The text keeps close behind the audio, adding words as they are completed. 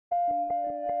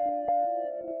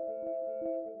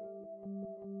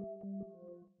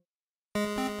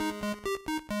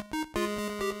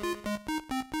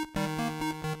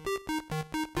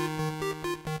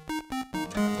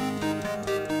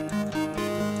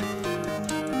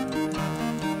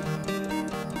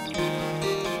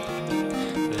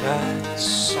Let's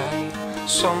say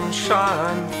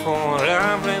sunshine for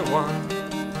everyone,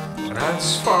 but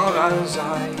as far as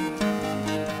I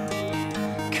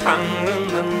can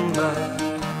remember,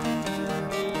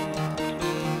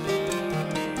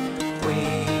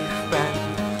 we've been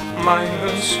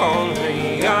mindless,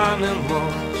 only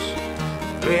animals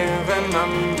living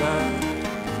under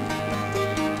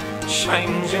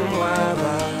changing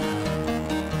weather.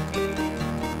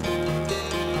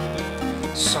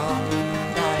 Someday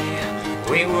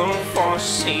we will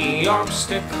foresee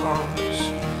obstacles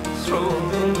through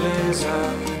the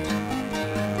blizzard,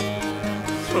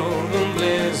 through the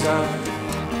blizzard.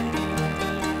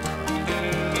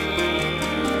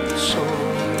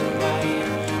 Someday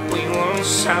we will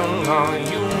sell our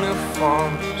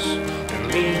uniforms and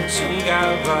lead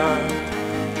together,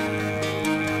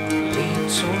 lead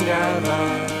together.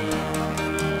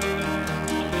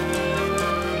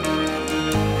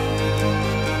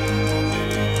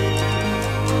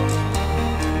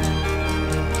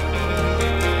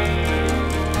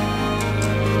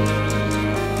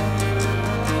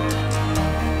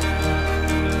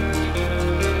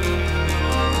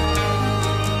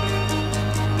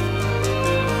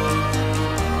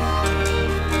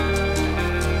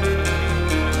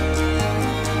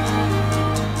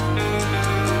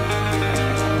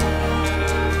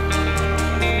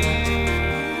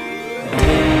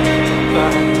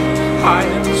 Hide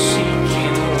and seek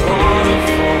in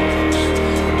waterfalls.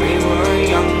 We were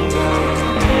younger,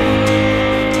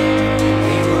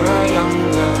 we were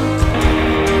younger.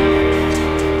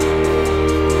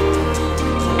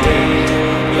 We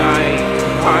like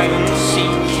hide and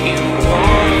seek in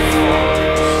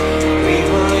waterfalls. We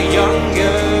were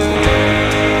younger,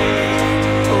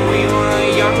 we were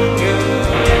younger.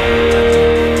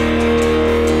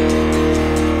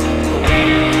 We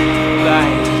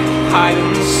like hide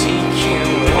and seek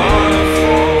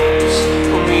waterfalls.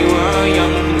 We were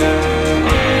younger,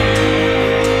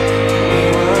 we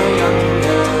were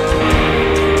younger.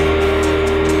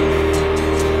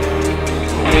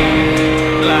 We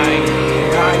like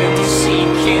hide and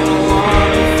seek in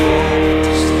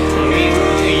waterfalls. We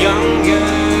were younger,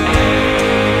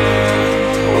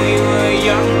 we were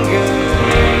younger.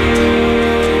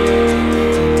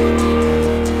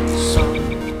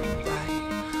 Someday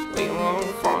we will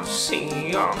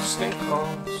foresee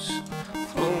obstacles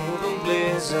through the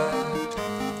blizzard,